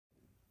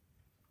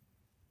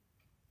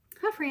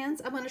Hi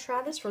friends, I'm going to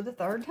try this for the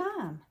third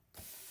time.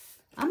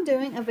 I'm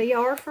doing a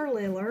VR for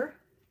Lily,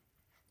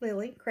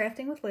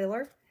 Crafting with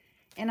Liller,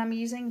 and I'm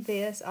using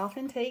this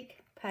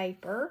authentic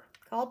paper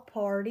called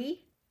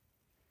Party,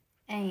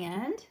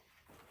 and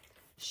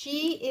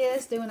she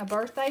is doing a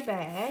birthday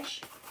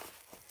bash,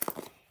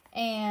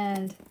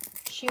 and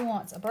she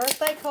wants a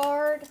birthday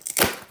card.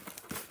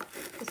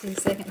 This is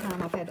the second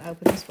time I've had to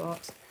open this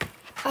box.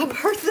 A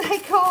birthday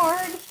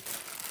card,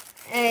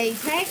 a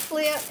tag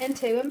flip, and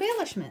 2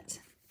 embellishments.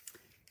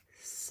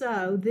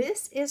 So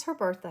this is her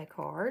birthday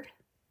card,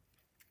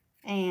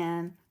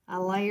 and I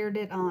layered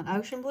it on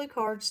ocean blue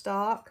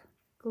cardstock,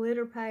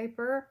 glitter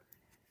paper,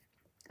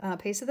 a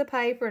piece of the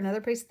paper, another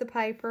piece of the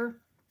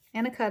paper,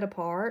 and a cut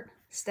apart.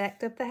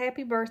 Stacked up the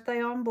happy birthday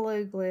on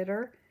blue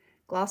glitter,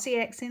 glossy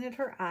accented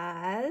her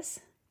eyes,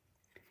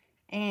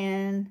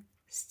 and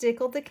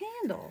stickled the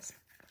candles.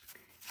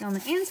 And on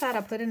the inside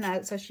I put a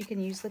note so she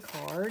can use the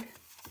card.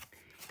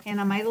 And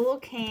I made a little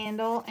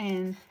candle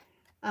and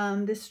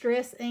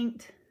distress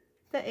inked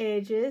the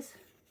edges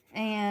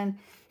and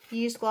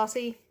used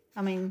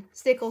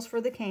stickles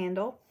for the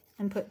candle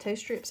and put 2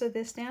 strips of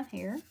this down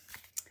here.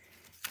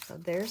 So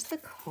there's the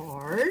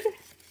card.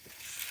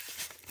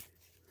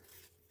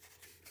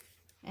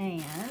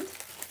 And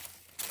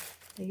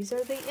these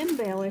are the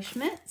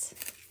embellishments.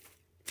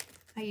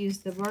 I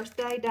used the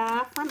birthday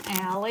die from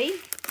Allie.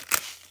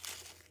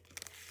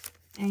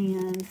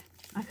 And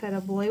I cut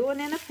a blue one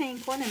and a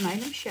pink one and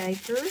made them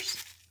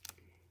shakers.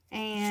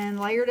 And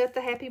layered up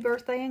the happy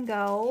birthday in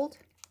gold.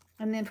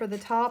 And then for the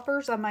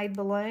toppers, I made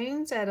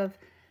balloons out of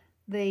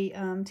the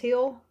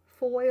teal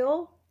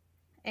foil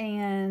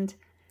and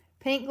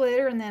pink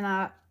glitter. And then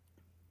I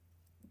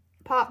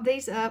popped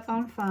these up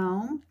on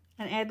foam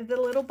and added the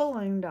little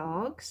balloon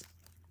dogs.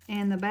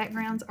 And the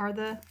backgrounds are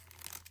the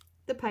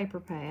paper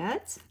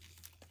pads.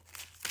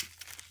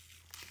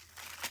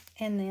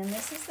 And then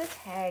this is the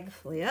tag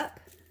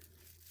flip.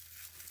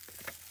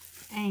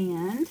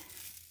 And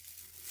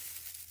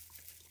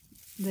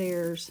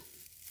there's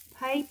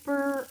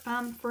paper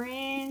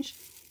fringe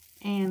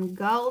and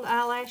gold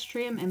eyelash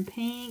trim and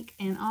pink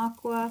and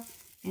aqua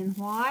and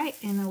white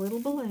and a little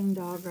balloon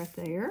dog right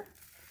there.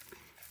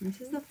 And this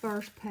is the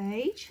first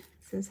page.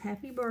 It says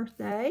happy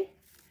birthday.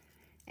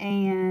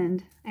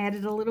 And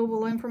added a little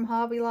balloon from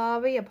Hobby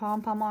Lobby, a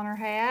pom-pom on her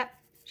hat.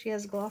 She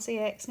has glossy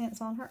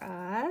accents on her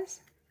eyes.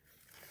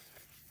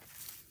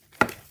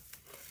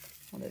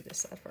 I'll do this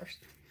side first.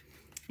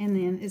 And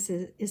then it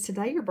says, is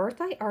today your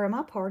birthday or am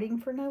I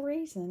partying for no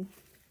reason?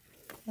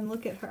 And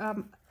look at her.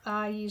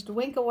 I used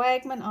Winkle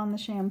Wagman on the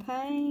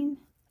champagne.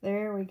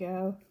 There we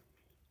go.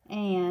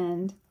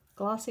 And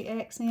glossy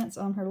accents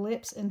on her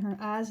lips and her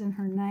eyes and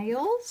her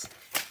nails.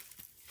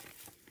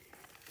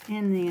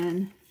 And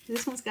then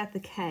this one's got the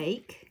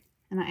cake.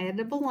 And I added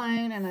a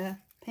balloon and a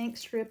pink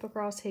strip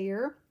across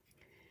here.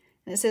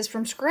 And it says,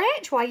 from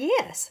scratch? Why,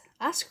 yes.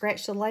 I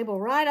scratched the label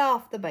right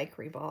off the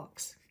bakery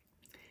box.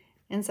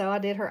 And so I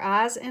did her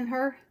eyes and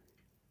her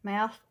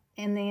mouth,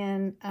 and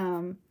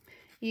then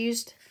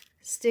used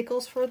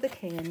stickles for the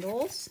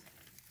candles.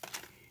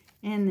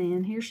 And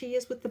then here she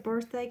is with the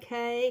birthday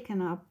cake,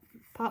 and I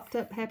popped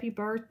up happy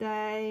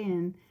birthday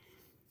and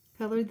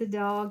colored the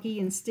doggy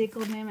and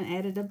stickled him and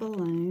added a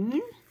balloon.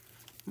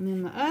 And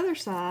then the other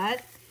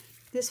side,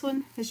 this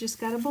one has just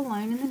got a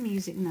balloon and the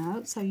music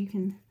note, so you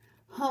can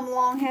hum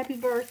along happy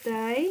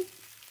birthday.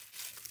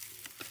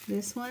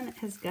 This one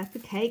has got the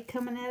cake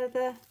coming out of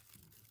the...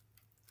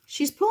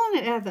 She's pulling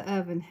it out of the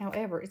oven,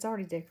 however, it's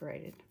already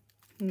decorated.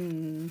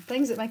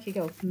 Things that make you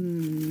go,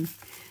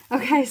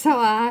 Okay, so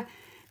I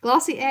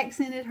glossy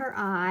accented her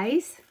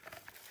eyes.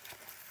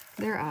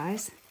 Their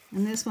eyes.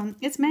 And this one,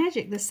 it's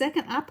magic. The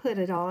second I put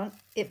it on,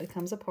 it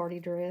becomes a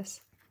party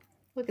dress.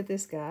 Look at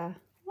this guy.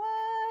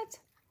 What?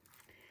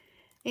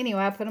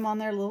 Anyway, I put them on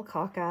there a little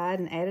cockeyed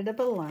and added a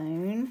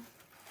balloon.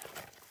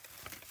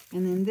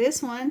 And then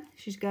this one,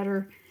 she's got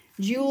her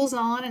jewels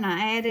on, and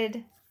I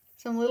added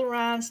some little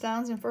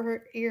rhinestones and for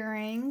her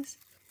earrings.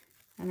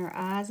 And her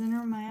eyes and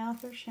her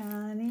mouth are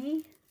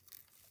shiny.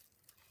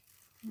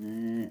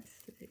 Let's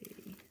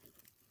see.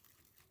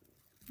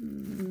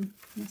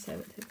 Let's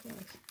have it too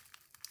close.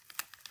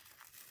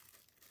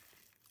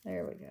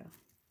 There we go.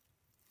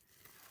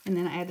 And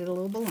then I added a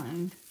little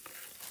balloon.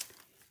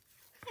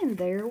 And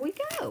there we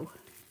go.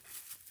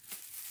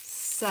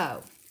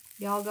 So,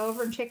 y'all go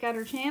over and check out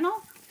her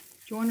channel.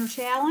 Join her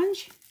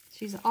challenge.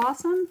 She's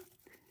awesome.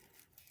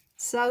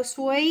 So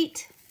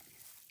sweet.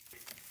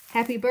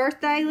 Happy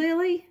birthday,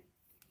 Lily.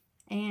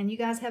 And you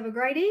guys have a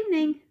great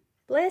evening.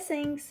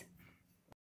 Blessings.